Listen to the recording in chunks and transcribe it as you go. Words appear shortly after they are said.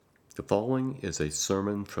The following is a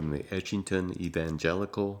sermon from the Edgington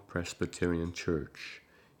Evangelical Presbyterian Church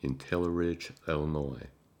in Taylor Ridge, Illinois.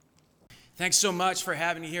 Thanks so much for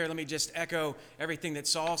having me here. Let me just echo everything that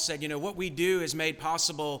Saul said. You know, what we do is made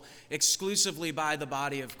possible exclusively by the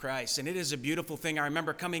body of Christ, and it is a beautiful thing. I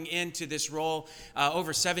remember coming into this role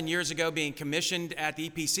over 7 years ago, being commissioned at the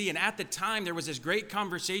EPC, and at the time there was this great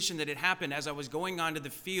conversation that had happened as I was going onto the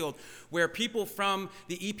field where people from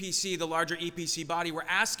the EPC, the larger EPC body, were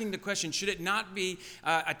asking the question, should it not be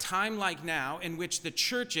a time like now in which the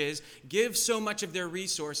churches give so much of their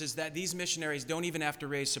resources that these missionaries don't even have to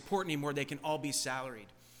raise support anymore? They can all be salaried.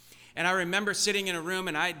 And I remember sitting in a room,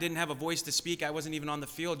 and I didn't have a voice to speak. I wasn't even on the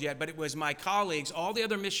field yet, but it was my colleagues, all the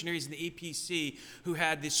other missionaries in the EPC, who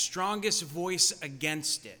had the strongest voice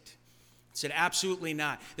against it. Said, absolutely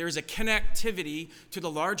not. There is a connectivity to the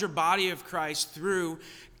larger body of Christ through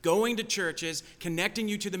going to churches, connecting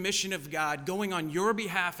you to the mission of God, going on your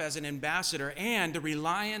behalf as an ambassador, and the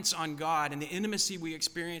reliance on God and the intimacy we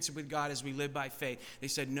experience with God as we live by faith. They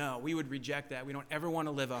said, no, we would reject that. We don't ever want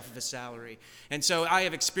to live off of a salary. And so I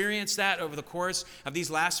have experienced that over the course of these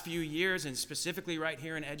last few years, and specifically right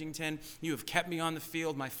here in Edgington. You have kept me on the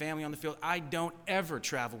field, my family on the field. I don't ever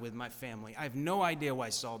travel with my family. I have no idea why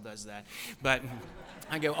Saul does that, but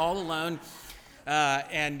I go all alone.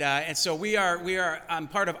 And so I'm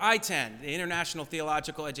part of I-10, the International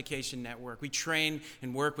Theological Education Network. We train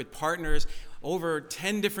and work with partners over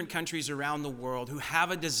 10 different countries around the world who have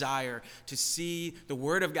a desire to see the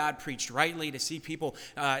Word of God preached rightly, to see people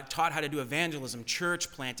taught how to do evangelism,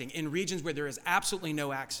 church planting in regions where there is absolutely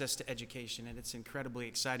no access to education. And it's incredibly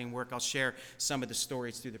exciting work. I'll share some of the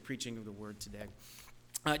stories through the preaching of the Word today.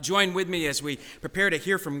 Join with me as we prepare to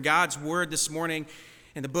hear from God's Word this morning.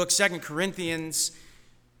 In the book 2 Corinthians,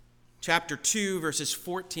 chapter 2, verses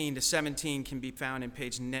 14 to 17 can be found in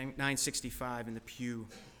page 965 in the Pew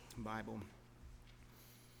Bible.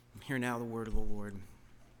 Hear now the word of the Lord.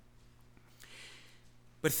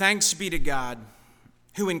 But thanks be to God,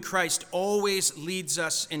 who in Christ always leads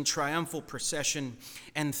us in triumphal procession,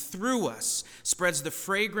 and through us spreads the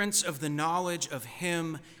fragrance of the knowledge of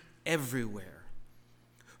Him everywhere.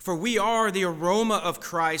 For we are the aroma of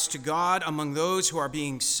Christ to God among those who are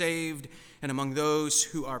being saved and among those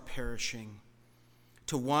who are perishing.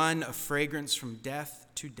 To one, a fragrance from death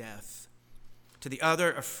to death. To the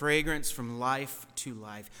other, a fragrance from life to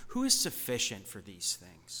life. Who is sufficient for these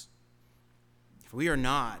things? For we are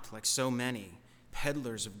not, like so many,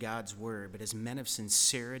 peddlers of God's word, but as men of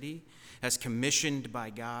sincerity, as commissioned by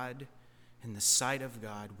God, in the sight of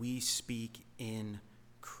God, we speak in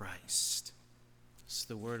Christ. It's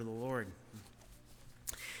the word of the Lord.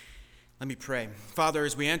 Let me pray. Father,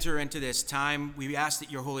 as we enter into this time, we ask that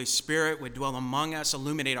your Holy Spirit would dwell among us,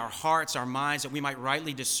 illuminate our hearts, our minds, that we might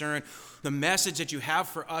rightly discern the message that you have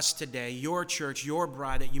for us today, your church, your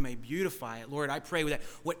bride, that you may beautify it. Lord, I pray that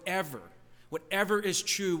whatever is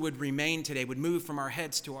true would remain today, would move from our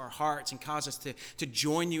heads to our hearts and cause us to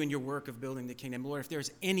join you in your work of building the kingdom. Lord, if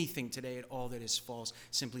there's anything today at all that is false,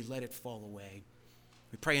 simply let it fall away.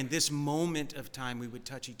 We pray in this moment of time we would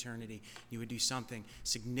touch eternity. You would do something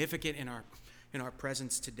significant in our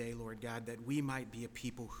presence today, Lord God, that we might be a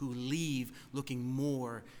people who leave looking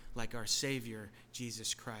more like our Savior,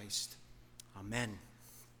 Jesus Christ. Amen.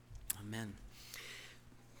 Amen.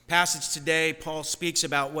 Passage today, Paul speaks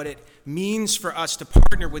about what it means for us to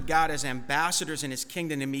partner with God as ambassadors in his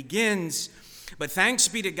kingdom, and begins, but thanks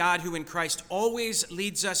be to God who in Christ always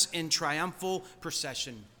leads us in triumphal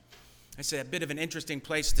procession. It's a bit of an interesting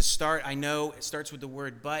place to start. I know it starts with the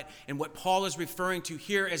word but, and what Paul is referring to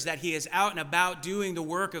here is that he is out and about doing the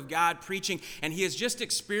work of God, preaching, and he has just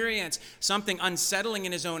experienced something unsettling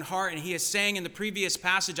in his own heart, and he is saying in the previous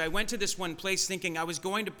passage, I went to this one place thinking I was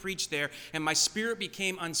going to preach there, and my spirit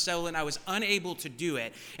became unsettled, and I was unable to do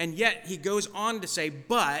it. And yet he goes on to say,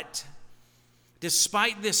 but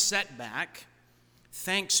despite this setback,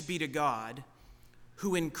 thanks be to God,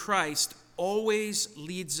 who in Christ always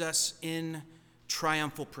leads us in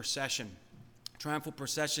triumphal procession. Triumphal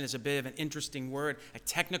procession is a bit of an interesting word, a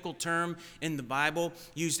technical term in the Bible,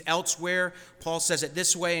 used elsewhere. Paul says it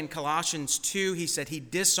this way in Colossians 2. He said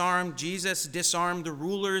Jesus disarmed the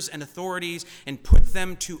rulers and authorities and put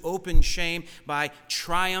them to open shame by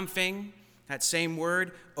triumphing, that same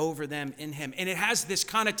word, over them in him. And it has this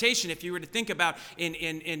connotation, if you were to think about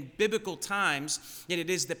in biblical times, it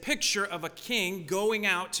is the picture of a king going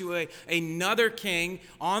out to another king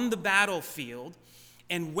on the battlefield.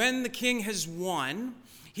 And when the king has won,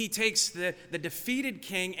 he takes the defeated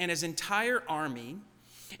king and his entire army,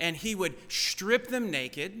 and he would strip them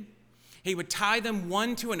naked. He would tie them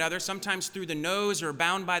one to another, sometimes through the nose or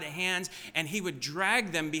bound by the hands, and he would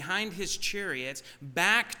drag them behind his chariots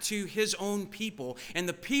back to his own people. And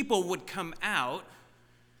the people would come out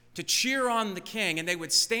to cheer on the king, and they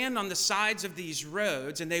would stand on the sides of these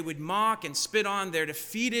roads, and they would mock and spit on their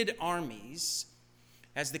defeated armies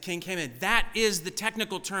as the king came in. That is the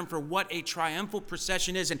technical term for what a triumphal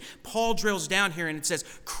procession is. And Paul drills down here and it says,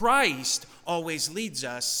 Christ always leads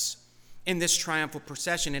us in this triumphal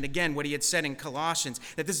procession. And again, what he had said in Colossians,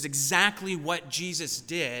 that this is exactly what Jesus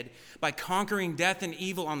did by conquering death and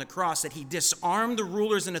evil on the cross, that he disarmed the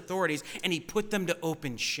rulers and authorities and he put them to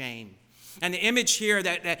open shame. And the image here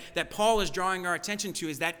that Paul is drawing our attention to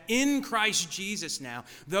is that in Christ Jesus now,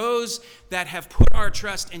 those that have put our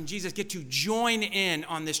trust in Jesus get to join in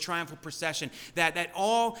on this triumphal procession, that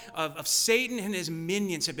all of Satan and his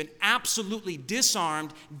minions have been absolutely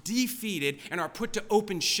disarmed, defeated, and are put to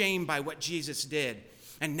open shame by what Jesus did.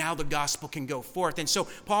 And now the gospel can go forth. And so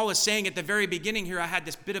Paul is saying at the very beginning here, I had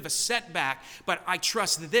this bit of a setback, but I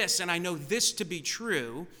trust this, and I know this to be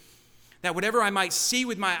true, that whatever I might see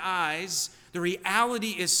with my eyes, the reality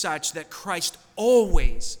is such that Christ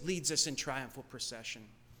always leads us in triumphal procession.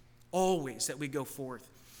 Always that we go forth.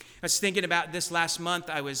 I was thinking about this last month.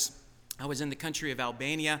 I was in the country of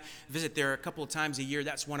Albania, visit there a couple of times a year.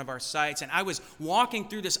 That's one of our sites. And I was walking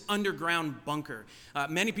through this underground bunker.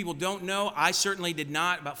 Many people don't know. I certainly did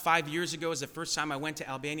not. About 5 years ago was the first time I went to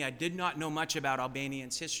Albania. I did not know much about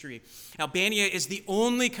Albanians' history. Albania is the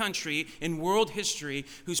only country in world history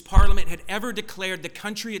whose parliament had ever declared the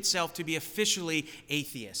country itself to be officially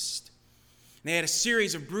atheist. They had a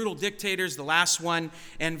series of brutal dictators, the last one,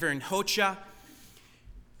 Enver Hoxha.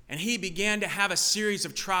 And he began to have a series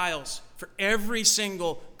of trials for every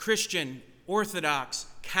single Christian, Orthodox,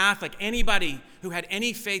 Catholic, anybody who had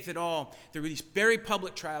any faith at all. There were these very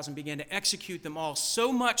public trials and began to execute them all,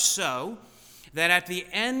 so much so that at the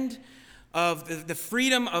end of the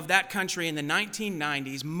freedom of that country in the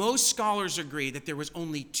 1990s, most scholars agree that there was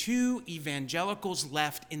only 2 evangelicals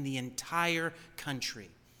left in the entire country.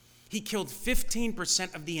 He killed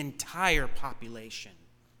 15% of the entire population.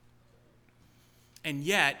 And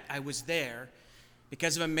yet, I was there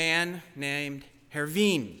because of a man named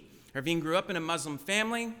Hervin. Hervin grew up in a Muslim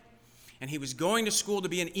family, and he was going to school to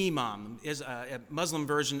be an imam, is a Muslim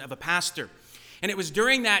version of a pastor. And it was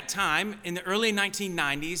during that time, in the early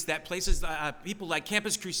 1990s, that places, people like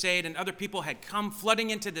Campus Crusade and other people had come flooding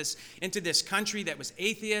into this country that was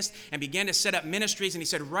atheist and began to set up ministries. And he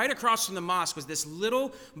said right across from the mosque was this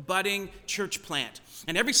little budding church plant.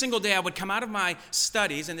 And every single day I would come out of my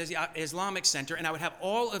studies in the Islamic Center, and I would have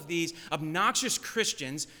all of these obnoxious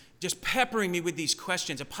Christians just peppering me with these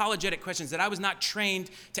questions, apologetic questions that I was not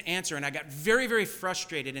trained to answer. And I got very, very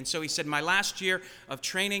frustrated. And so he said, my last year of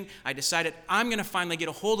training, I decided I'm going to finally get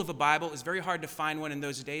a hold of a Bible. It was very hard to find one in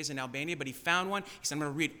those days in Albania, but he found one. He said, I'm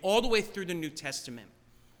going to read all the way through the New Testament.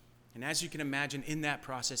 And as you can imagine, in that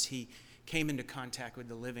process, he came into contact with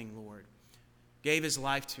the living Lord, gave his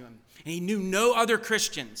life to him. And he knew no other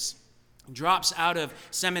Christians. Drops out of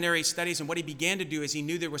seminary studies, and what he began to do is he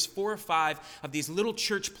knew there was 4 or 5 of these little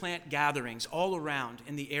church plant gatherings all around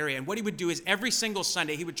in the area. And what he would do is every single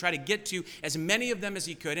Sunday he would try to get to as many of them as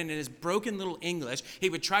he could, and in his broken little English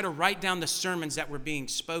he would try to write down the sermons that were being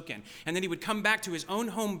spoken. And then he would come back to his own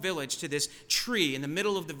home village, to this tree in the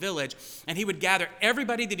middle of the village, and he would gather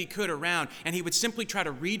everybody that he could around, and he would simply try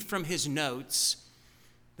to read from his notes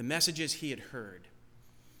the messages he had heard.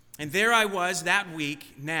 And there I was that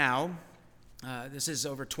week now, this is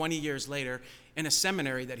over 20 years later, in a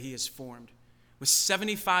seminary that he has formed with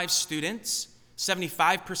 75 students.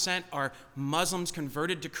 75% are Muslims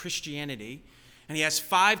converted to Christianity. And he has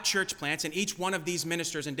 5 church plants, and each one of these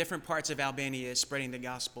ministers in different parts of Albania is spreading the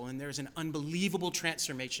gospel. And there's an unbelievable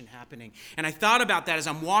transformation happening. And I thought about that as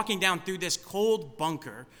I'm walking down through this cold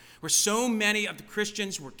bunker where so many of the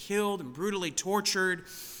Christians were killed and brutally tortured.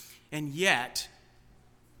 And yet,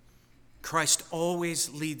 Christ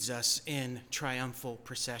always leads us in triumphal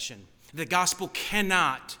procession. The gospel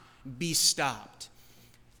cannot be stopped,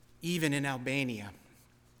 even in Albania.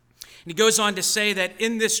 And he goes on to say that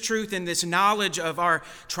in this truth, in this knowledge of our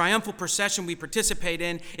triumphal procession we participate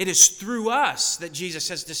in, it is through us that Jesus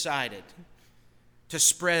has decided to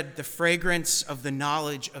spread the fragrance of the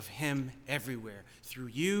knowledge of him everywhere, through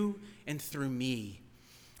you and through me.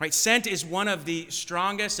 Right, scent is one of the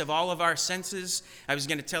strongest of all of our senses. I was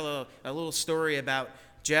going to tell a little story about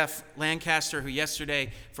Jeff Lancaster, who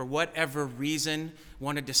yesterday, for whatever reason,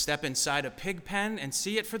 wanted to step inside a pig pen and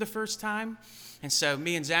see it for the first time. And so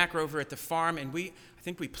me and Zach were over at the farm, and I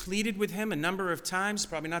think we pleaded with him a number of times.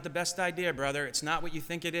 Probably not the best idea, brother. It's not what you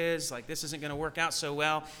think it is. Like, this isn't going to work out so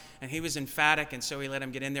well. And he was emphatic, and so we let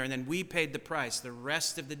him get in there. And then we paid the price the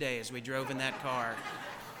rest of the day as we drove in that car.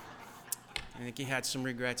 I think he had some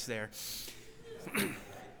regrets there.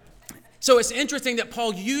 So it's interesting that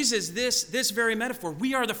Paul uses this very metaphor.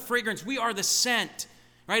 We are the fragrance. We are the scent,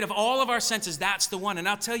 right? Of all of our senses, that's the one. And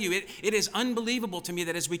I'll tell you, it is unbelievable to me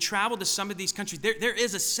that as we travel to some of these countries, there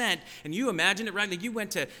is a scent. And you imagine it, right? Like you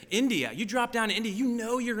went to India. You drop down to India. You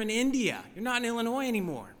know you're in India. You're not in Illinois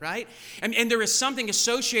anymore, right? And there is something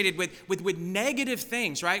associated with negative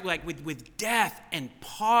things, right? Like with death and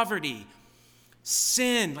poverty,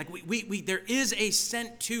 sin. Like there is a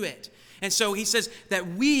scent to it. And so he says that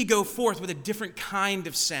we go forth with a different kind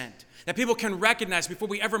of scent that people can recognize before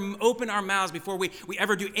we ever open our mouths, before we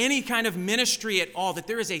ever do any kind of ministry at all, that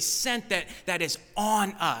there is a scent that is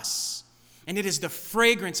on us. And it is the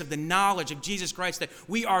fragrance of the knowledge of Jesus Christ, that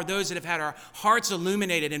we are those that have had our hearts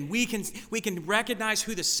illuminated, and we can recognize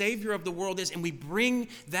who the Savior of the world is, and we bring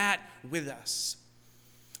that with us.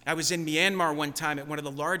 I was in Myanmar one time at one of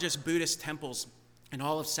the largest Buddhist temples in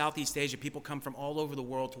all of Southeast Asia. People come from all over the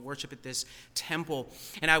world to worship at this temple.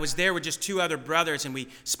 And I was there with just two other brothers, and we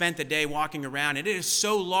spent the day walking around. And it is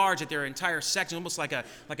so large that there are entire sections, almost like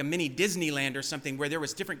a mini Disneyland or something, where there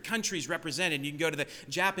was different countries represented. You can go to the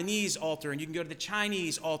Japanese altar, and you can go to the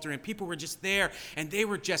Chinese altar, and people were just there. And there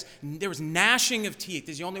was gnashing of teeth,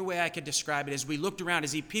 is the only way I could describe it, as we looked around,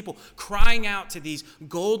 as people crying out to these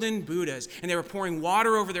golden Buddhas. And they were pouring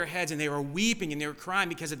water over their heads, and they were weeping, and they were crying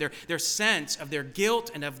because of their sense of their guilt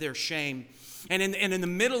and of their shame. And in the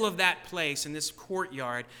middle of that place, in this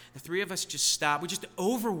courtyard, the three of us just stopped. We're just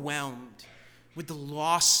overwhelmed with the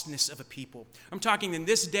lostness of a people. I'm talking in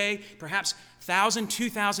this day, perhaps 1,000,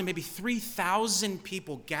 2,000, maybe 3,000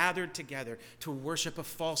 people gathered together to worship a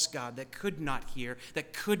false god that could not hear,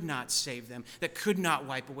 that could not save them, that could not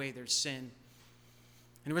wipe away their sin.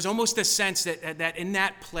 And it was almost a sense that in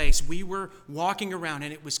that place we were walking around,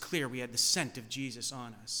 and it was clear we had the scent of Jesus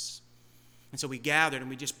on us. And so we gathered and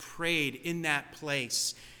we just prayed in that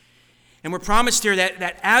place. And we're promised here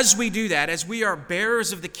that as we do that, as we are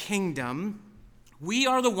bearers of the kingdom, we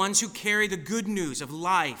are the ones who carry the good news of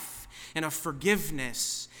life and of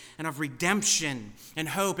forgiveness and of redemption and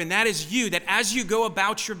hope. And that is you, that as you go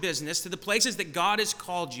about your business to the places that God has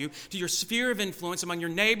called you, to your sphere of influence among your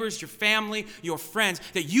neighbors, your family, your friends,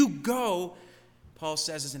 that you go, Paul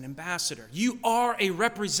says, as an ambassador. You are a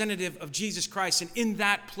representative of Jesus Christ, and in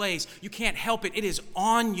that place, you can't help it. It is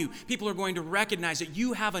on you. People are going to recognize that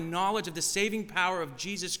you have a knowledge of the saving power of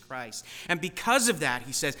Jesus Christ. And because of that,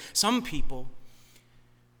 he says, some people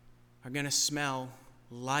are going to smell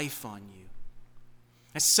life on you.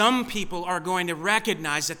 And some people are going to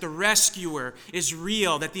recognize that the rescuer is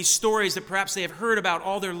real, that these stories that perhaps they have heard about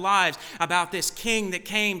all their lives, about this king that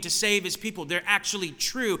came to save his people, they're actually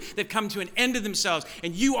true. They've come to an end of themselves.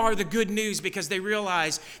 And you are the good news, because they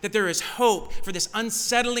realize that there is hope for this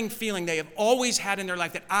unsettling feeling they have always had in their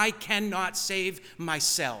life, that I cannot save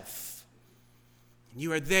myself. And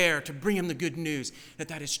you are there to bring them the good news,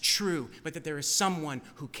 that is true, but that there is someone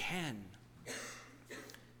who can.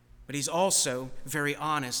 But he's also very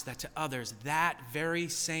honest that to others, that very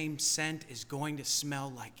same scent is going to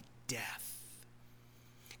smell like death.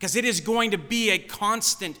 Because it is going to be a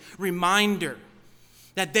constant reminder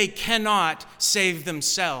that they cannot save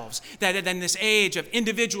themselves. That in this age of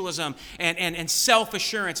individualism and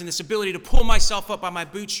self-assurance and this ability to pull myself up by my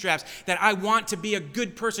bootstraps, that I want to be a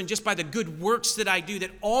good person just by the good works that I do,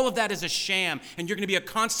 that all of that is a sham. And you're going to be a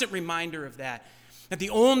constant reminder of that. That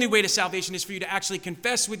the only way to salvation is for you to actually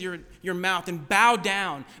confess with your mouth and bow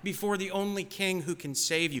down before the only king who can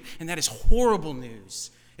save you. And that is horrible news.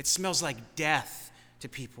 It smells like death to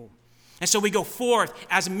people. And so we go forth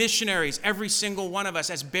as missionaries, every single one of us,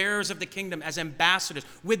 as bearers of the kingdom, as ambassadors,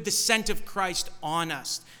 with the scent of Christ on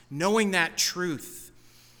us, knowing that truth.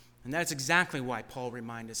 And that's exactly why Paul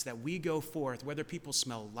reminds us that we go forth, whether people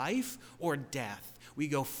smell life or death, we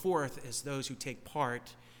go forth as those who take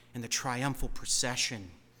part in the triumphal procession.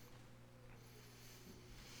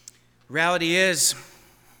 Reality is,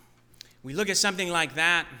 we look at something like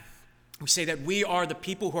that, we say that we are the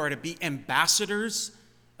people who are to be ambassadors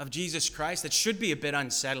of Jesus Christ. That should be a bit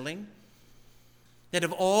unsettling. That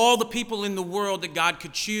of all the people in the world that God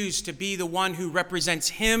could choose to be the one who represents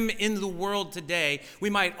him in the world today, we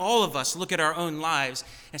might all of us look at our own lives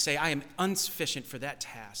and say, I am insufficient for that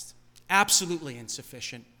task. Absolutely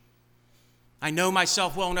insufficient. I know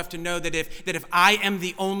myself well enough to know that if I am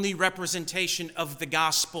the only representation of the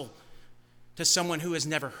gospel to someone who has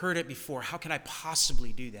never heard it before, how can I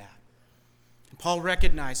possibly do that? And Paul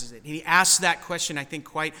recognizes it. He asks that question, I think,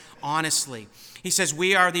 quite honestly. He says,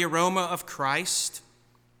 we are the aroma of Christ.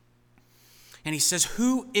 And he says,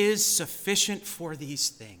 who is sufficient for these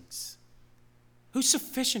things? Who's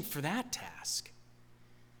sufficient for that task?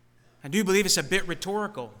 I do believe it's a bit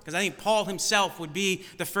rhetorical, because I think Paul himself would be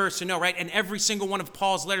the first to know, right? And every single one of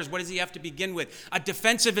Paul's letters, what does he have to begin with? A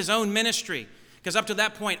defense of his own ministry. Because up to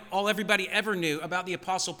that point, all everybody ever knew about the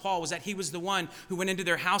Apostle Paul was that he was the one who went into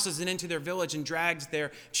their houses and into their village and dragged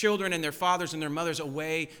their children and their fathers and their mothers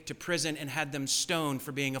away to prison and had them stoned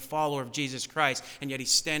for being a follower of Jesus Christ. And yet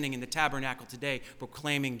he's standing in the tabernacle today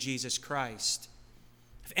proclaiming Jesus Christ.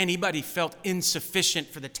 If anybody felt insufficient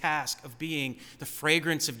for the task of being the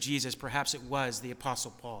fragrance of Jesus, perhaps it was the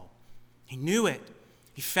Apostle Paul. He knew it.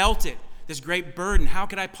 He felt it. This great burden. How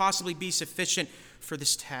could I possibly be sufficient for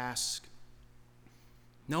this task?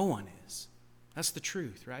 No one is. That's the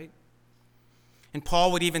truth, right? And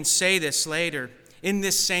Paul would even say this later. In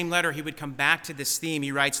this same letter, he would come back to this theme.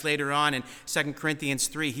 He writes later on in 2 Corinthians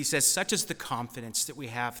 3, he says, such is the confidence that we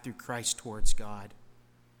have through Christ towards God.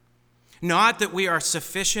 Not that we are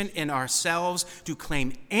sufficient in ourselves to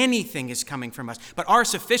claim anything is coming from us, but our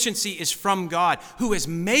sufficiency is from God, who has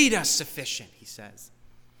made us sufficient, he says.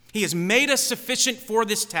 He has made us sufficient for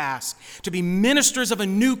this task, to be ministers of a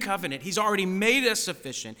new covenant. He's already made us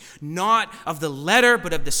sufficient, not of the letter,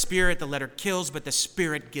 but of the Spirit. The letter kills, but the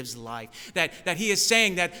Spirit gives life. That he is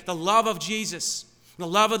saying that the love of Jesus, the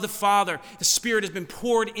love of the Father, the Spirit has been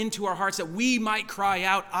poured into our hearts that we might cry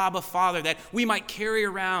out, Abba, Father, that we might carry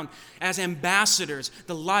around as ambassadors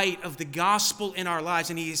the light of the gospel in our lives.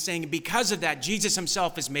 And he is saying because of that, Jesus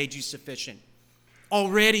himself has made you sufficient.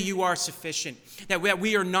 Already you are sufficient. That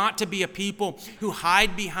we are not to be a people who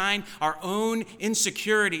hide behind our own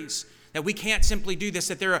insecurities. That we can't simply do this.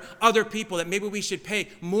 That there are other people that maybe we should pay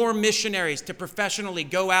more missionaries to professionally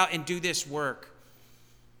go out and do this work.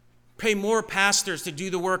 Pay more pastors to do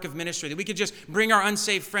the work of ministry. That we could just bring our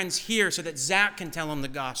unsaved friends here so that Zach can tell them the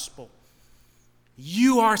gospel.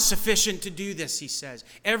 You are sufficient to do this, he says.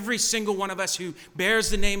 Every single one of us who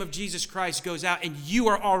bears the name of Jesus Christ goes out, and you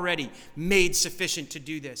are already made sufficient to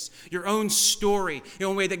do this. Your own story, the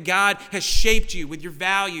own way that God has shaped you with your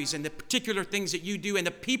values and the particular things that you do, and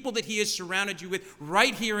the people that he has surrounded you with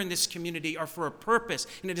right here in this community are for a purpose,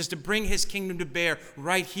 and it is to bring his kingdom to bear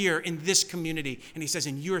right here in this community. And he says,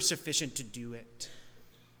 and you are sufficient to do it.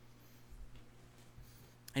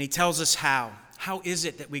 And he tells us how. How is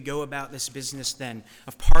it that we go about this business then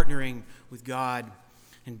of partnering with God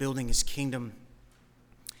and building his kingdom?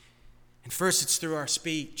 And first, it's through our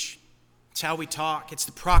speech. It's how we talk. It's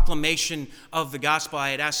the proclamation of the gospel. I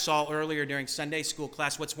had asked Saul earlier during Sunday school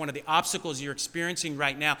class, what's one of the obstacles you're experiencing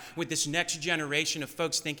right now with this next generation of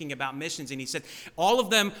folks thinking about missions? And he said, all of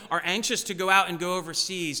them are anxious to go out and go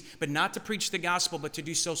overseas, but not to preach the gospel, but to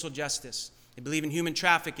do social justice. They believe in human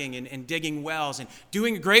trafficking and digging wells and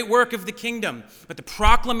doing a great work of the kingdom. But the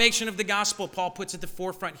proclamation of the gospel, Paul puts at the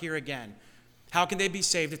forefront here again. How can they be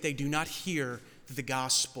saved if they do not hear the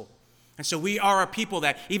gospel? And so we are a people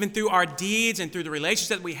that even through our deeds and through the relationships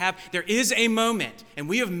that we have, there is a moment, and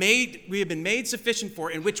we have been made sufficient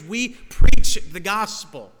for, in which we preach the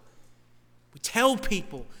gospel. We tell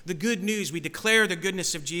people the good news. We declare the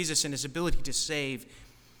goodness of Jesus and his ability to save.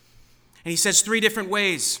 And he says 3 different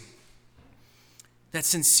ways. That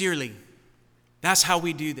sincerely, that's how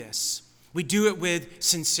we do this. We do it with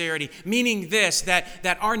sincerity, meaning this,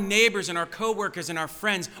 that our neighbors and our coworkers and our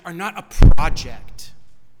friends are not a project.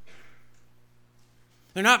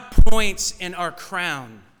 They're not points in our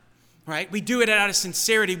crown, right? We do it out of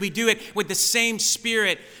sincerity. We do it with the same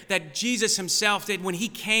spirit that Jesus himself did when he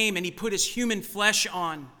came and he put his human flesh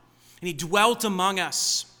on and he dwelt among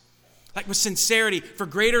us, like with sincerity, for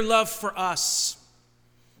greater love for us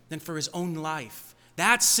than for his own life.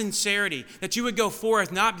 That's sincerity, that you would go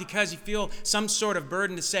forth not because you feel some sort of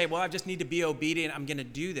burden to say, well, I just need to be obedient, I'm going to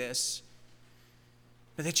do this,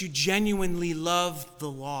 but that you genuinely love the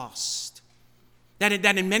lost. That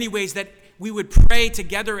in many ways that we would pray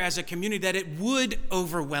together as a community that it would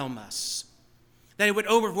overwhelm us. That it would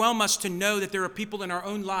overwhelm us to know that there are people in our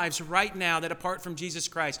own lives right now that apart from Jesus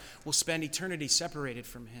Christ will spend eternity separated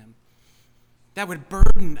from him. That would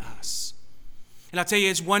burden us. And I'll tell you,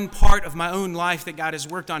 it's one part of my own life that God has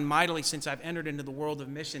worked on mightily since I've entered into the world of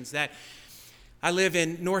missions. That I live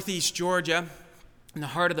in northeast Georgia, in the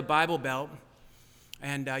heart of the Bible Belt,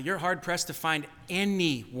 and you're hard-pressed to find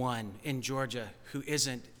anyone in Georgia who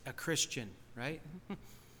isn't a Christian, right?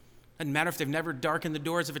 Doesn't matter if they've never darkened the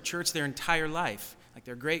doors of a church their entire life. Like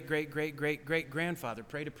their great-great-great-great-great-grandfather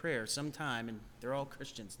prayed a prayer sometime, and they're all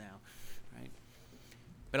Christians now, right?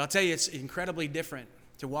 But I'll tell you, it's incredibly different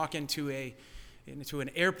to walk into an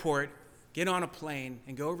airport, get on a plane,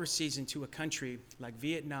 and go overseas into a country like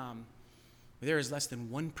Vietnam, where there is less than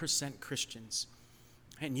 1% Christians.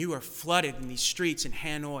 And you are flooded in these streets in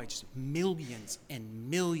Hanoi, just millions and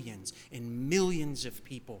millions and millions of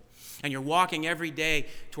people. And you're walking every day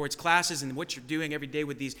towards classes, and what you're doing every day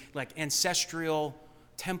with these like ancestral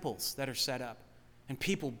temples that are set up, and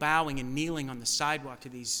people bowing and kneeling on the sidewalk to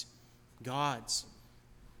these gods,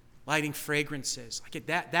 lighting fragrances. Like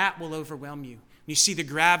that will overwhelm you. You see the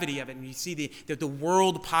gravity of it, and you see the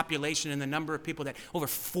world population and the number of people that over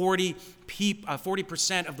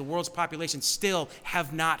 40% of the world's population still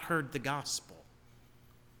have not heard the gospel.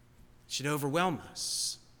 It should overwhelm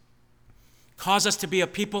us. Cause us to be a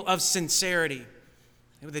people of sincerity,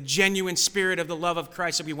 with a genuine spirit of the love of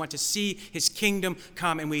Christ, that we want to see his kingdom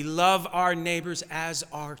come, and we love our neighbors as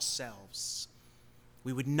ourselves.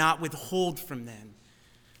 We would not withhold from them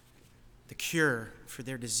the cure for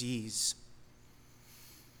their disease.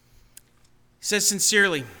 He says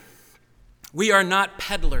sincerely, we are not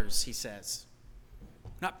peddlers, he says.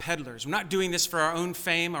 Not peddlers. We're not doing this for our own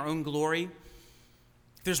fame, our own glory.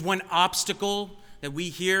 If there's one obstacle that we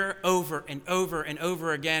hear over and over and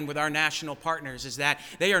over again with our national partners, is that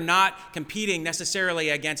they are not competing necessarily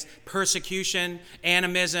against persecution,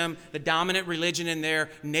 animism, the dominant religion in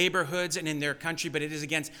their neighborhoods and in their country, but it is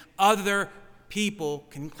against other people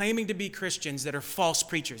claiming to be Christians that are false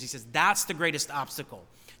preachers. He says that's the greatest obstacle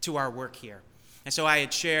to our work here. And so I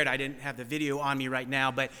had shared, I didn't have the video on me right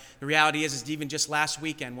now, but the reality is even just last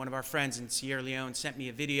weekend, one of our friends in Sierra Leone sent me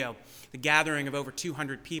a video, the gathering of over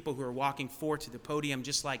 200 people who are walking forth to the podium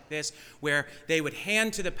just like this, where they would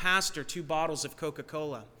hand to the pastor 2 bottles of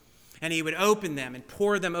Coca-Cola, and he would open them and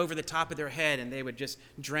pour them over the top of their head, and they would just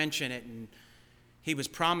drench in it. And he was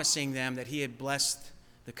promising them that he had blessed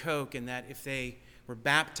the Coke, and that if they were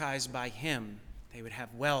baptized by him, they would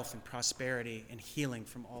have wealth and prosperity and healing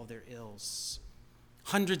from all their ills.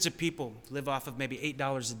 Hundreds of people live off of maybe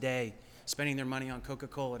 $8 a day, spending their money on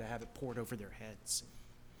Coca-Cola to have it poured over their heads.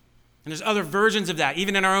 And there's other versions of that,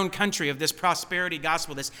 even in our own country, of this prosperity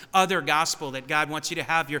gospel, this other gospel that God wants you to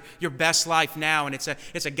have your best life now. And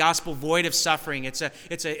it's a gospel void of suffering. It's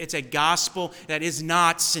a gospel that is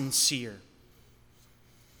not sincere. And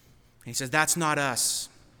he says, that's not us.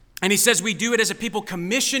 And he says we do it as a people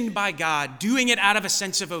commissioned by God, doing it out of a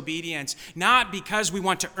sense of obedience, not because we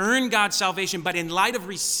want to earn God's salvation, but in light of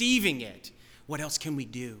receiving it, what else can we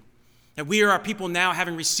do? That we are a people now,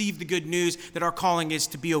 having received the good news, that our calling is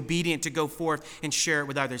to be obedient, to go forth and share it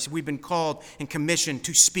with others. We've been called and commissioned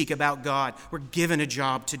to speak about God. We're given a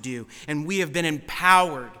job to do, and we have been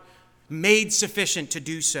empowered, made sufficient to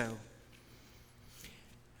do so.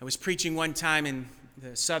 I was preaching one time in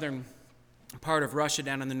the southern part of Russia,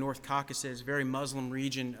 down in the North Caucasus, very Muslim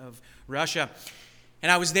region of Russia.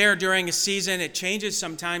 And I was there during a season. It changes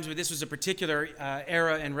sometimes, but this was a particular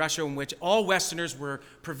era in Russia in which all Westerners were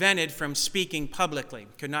prevented from speaking publicly.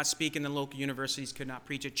 Could not speak in the local universities, could not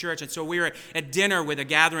preach at church. And so we were at dinner with a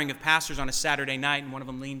gathering of pastors on a Saturday night, and one of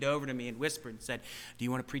them leaned over to me and whispered and said, "Do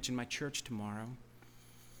you want to preach in my church tomorrow?"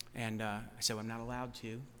 And I said, well, I'm not allowed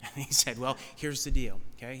to. And he said, well, here's the deal.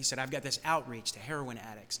 Okay? He said, I've got this outreach to heroin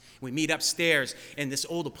addicts. We meet upstairs in this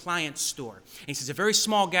old appliance store. And he says, a very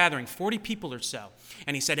small gathering, 40 people or so.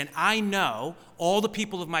 And he said, and I know all the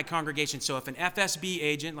people of my congregation. So if an FSB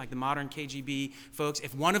agent, like the modern KGB folks,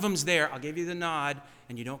 if one of them's there, I'll give you the nod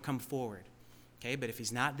and you don't come forward. Okay, but if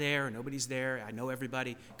he's not there or nobody's there, I know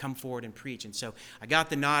everybody, come forward and preach. And so I got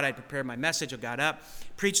the nod. I prepared my message. I got up,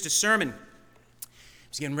 preached a sermon. I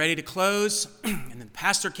was getting ready to close, and then the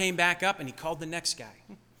pastor came back up, and he called the next guy.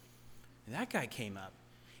 And that guy came up,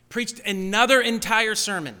 preached another entire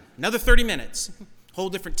sermon, another 30 minutes, whole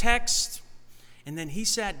different text. And then he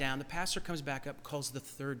sat down. The pastor comes back up, calls the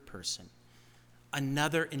third person,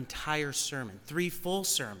 another entire sermon, 3 full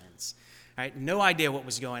sermons. All right, no idea what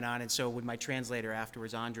was going on. And so with my translator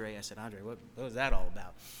afterwards, Andre, I said, Andre, what was that all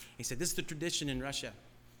about? He said, this is the tradition in Russia.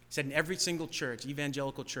 He said, in every single church,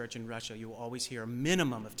 evangelical church in Russia, you will always hear a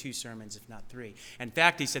minimum of 2 sermons, if not 3. In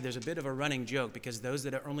fact, he said, there's a bit of a running joke because those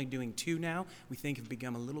that are only doing 2 now, we think have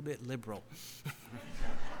become a little bit liberal.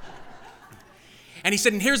 And he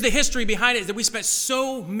said, and here's the history behind it, is that we spent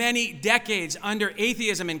so many decades under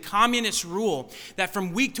atheism and communist rule that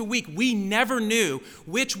from week to week, we never knew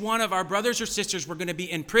which one of our brothers or sisters were going to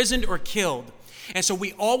be imprisoned or killed. And so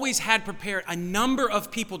we always had prepared a number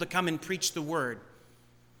of people to come and preach the word,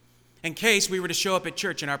 in case we were to show up at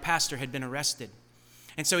church and our pastor had been arrested.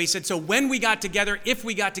 And so he said, so when we got together,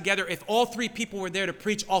 if all three people were there to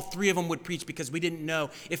preach, all three of them would preach because we didn't know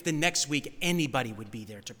if the next week anybody would be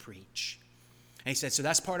there to preach. And he said, so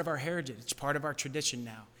that's part of our heritage. It's part of our tradition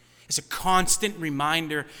now. It's a constant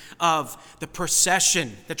reminder of the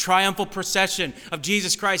procession, the triumphal procession of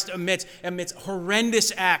Jesus Christ amidst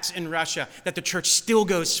horrendous acts in Russia, that the church still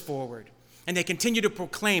goes forward. And they continue to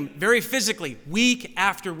proclaim very physically, week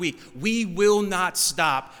after week, we will not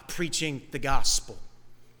stop preaching the gospel.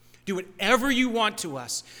 Do whatever you want to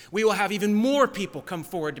us. We will have even more people come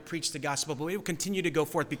forward to preach the gospel, but we will continue to go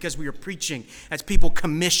forth because we are preaching as people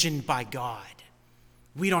commissioned by God.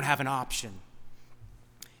 We don't have an option.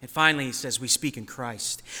 And finally, he says, we speak in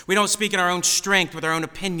Christ. We don't speak in our own strength with our own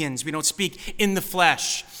opinions. We don't speak in the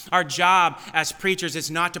flesh. Our job as preachers is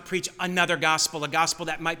not to preach another gospel, a gospel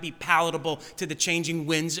that might be palatable to the changing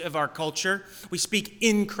winds of our culture. We speak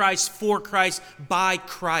in Christ, for Christ, by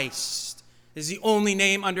Christ. This is the only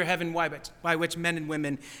name under heaven by which men and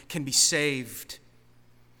women can be saved.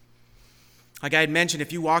 Like I had mentioned,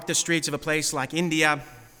 if you walk the streets of a place like India,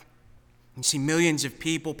 you see millions of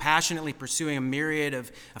people passionately pursuing a myriad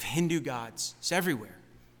of Hindu gods. It's everywhere.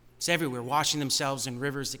 It's everywhere, washing themselves in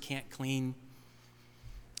rivers that can't clean.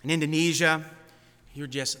 In Indonesia, you're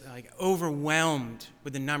just like overwhelmed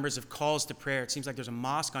with the numbers of calls to prayer. It seems like there's a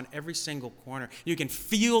mosque on every single corner. You can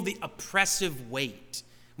feel the oppressive weight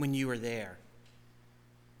when you are there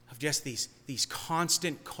of just these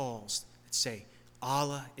constant calls that say,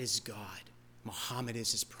 Allah is God, Muhammad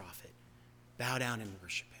is his prophet. Bow down and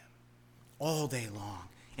worship him all day long.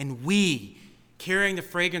 And we, carrying the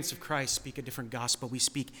fragrance of Christ, speak a different gospel. We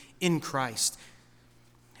speak in Christ.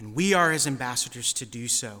 And we are his ambassadors to do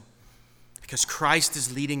so because Christ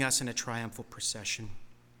is leading us in a triumphal procession.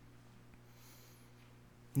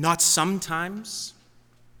 Not sometimes,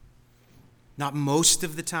 not most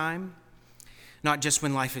of the time, not just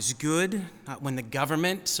when life is good, not when the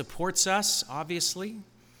government supports us, obviously.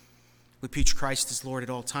 We preach Christ as Lord at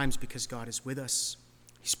all times because God is with us.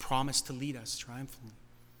 He's promised to lead us triumphantly.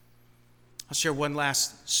 I'll share one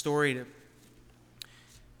last story to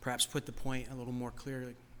perhaps put the point a little more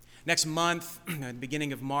clearly. Next month, at the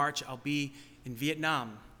beginning of March, I'll be in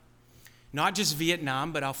Vietnam. Not just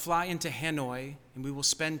Vietnam, but I'll fly into Hanoi, and we will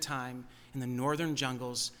spend time in the northern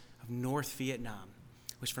jungles of North Vietnam,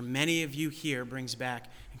 which for many of you here brings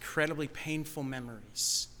back incredibly painful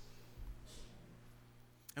memories.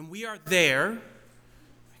 And we are there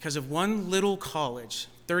because of one little college,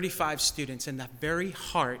 35 students in the very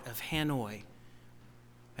heart of Hanoi.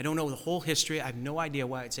 I don't know the whole history. I have no idea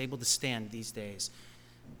why it's able to stand these days.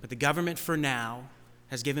 But the government, for now,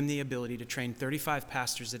 has given the ability to train 35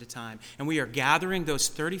 pastors at a time. And we are gathering those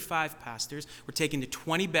 35 pastors. We're taking the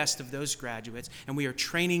 20 best of those graduates, and we are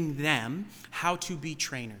training them how to be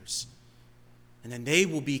trainers. And then they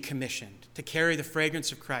will be commissioned to carry the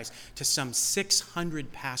fragrance of Christ to some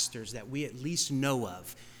 600 pastors that we at least know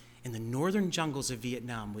of in the northern jungles of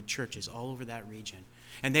Vietnam with churches all over that region.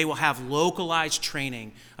 And they will have localized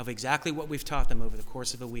training of exactly what we've taught them over the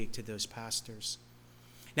course of a week to those pastors.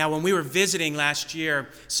 Now, when we were visiting last year,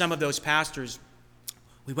 some of those pastors,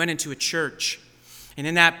 we went into a church. And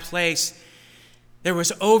in that place, there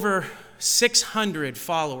was over 600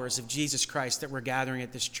 followers of Jesus Christ that were gathering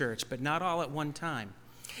at this church, but not all at one time.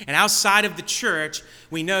 And outside of the church,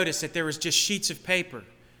 we noticed that there was just sheets of paper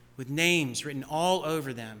with names written all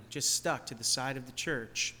over them, just stuck to the side of the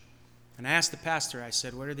church. And I asked the pastor, I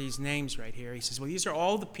said, what are these names right here? He says, well, these are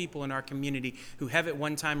all the people in our community who have at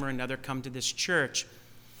one time or another come to this church.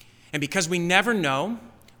 And because we never know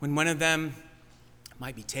when one of them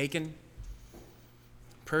might be taken,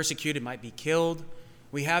 persecuted, might be killed,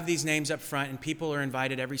 we have these names up front, and people are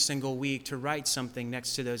invited every single week to write something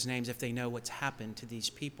next to those names if they know what's happened to these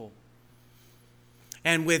people.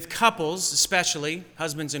 And with couples, especially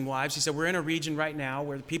husbands and wives, he said, we're in a region right now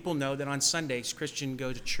where people know that on Sundays Christians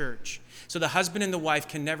go to church. So the husband and the wife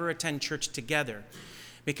can never attend church together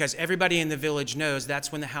because everybody in the village knows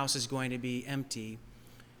that's when the house is going to be empty,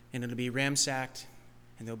 and it'll be ransacked,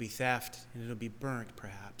 and there'll be theft, and it'll be burnt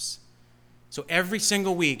perhaps. So every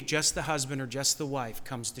single week, just the husband or just the wife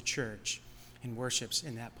comes to church and worships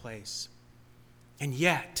in that place. And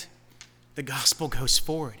yet, the gospel goes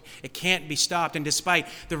forward. It can't be stopped. And despite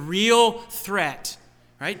the real threat,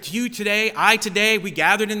 right, you today, I today, we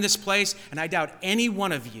gathered in this place, and I doubt any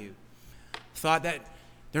one of you thought that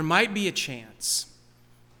there might be a chance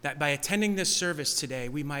that by attending this service today,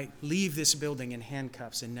 we might leave this building in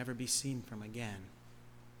handcuffs and never be seen from again.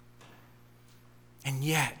 And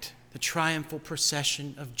yet, the triumphal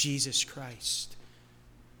procession of Jesus Christ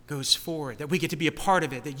goes forward, that we get to be a part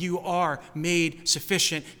of it, that you are made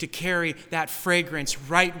sufficient to carry that fragrance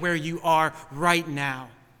right where you are right now.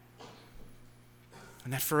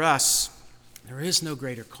 And that for us, there is no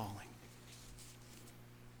greater calling.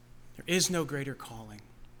 There is no greater calling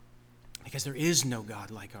because there is no God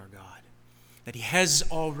like our God, that he has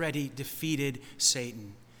already defeated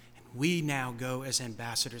Satan. And we now go as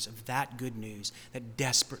ambassadors of that good news that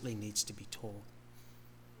desperately needs to be told.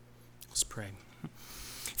 Let's pray.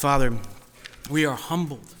 Father, we are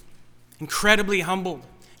humbled, incredibly humbled.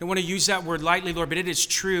 I don't want to use that word lightly, Lord, but it is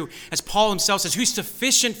true. As Paul himself says, who's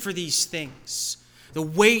sufficient for these things? The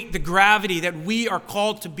weight, the gravity that we are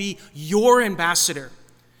called to be your ambassador,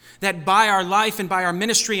 that by our life and by our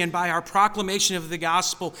ministry and by our proclamation of the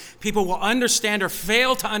gospel, people will understand or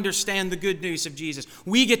fail to understand the good news of Jesus.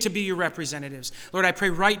 We get to be your representatives. Lord, I pray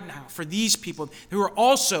right now for these people who are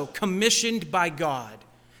also commissioned by God,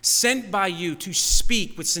 sent by you to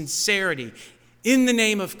speak with sincerity in the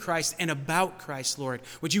name of Christ and about Christ, Lord.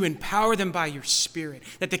 Would you empower them by your Spirit,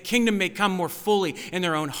 that the kingdom may come more fully in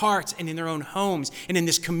their own hearts and in their own homes and in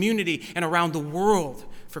this community and around the world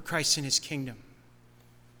for Christ and his kingdom.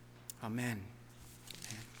 Amen.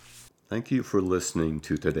 Thank you for listening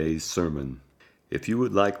to today's sermon. If you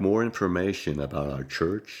would like more information about our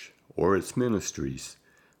church or its ministries,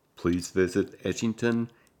 please visit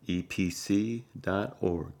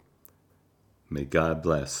edgingtonepc.org. May God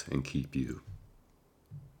bless and keep you.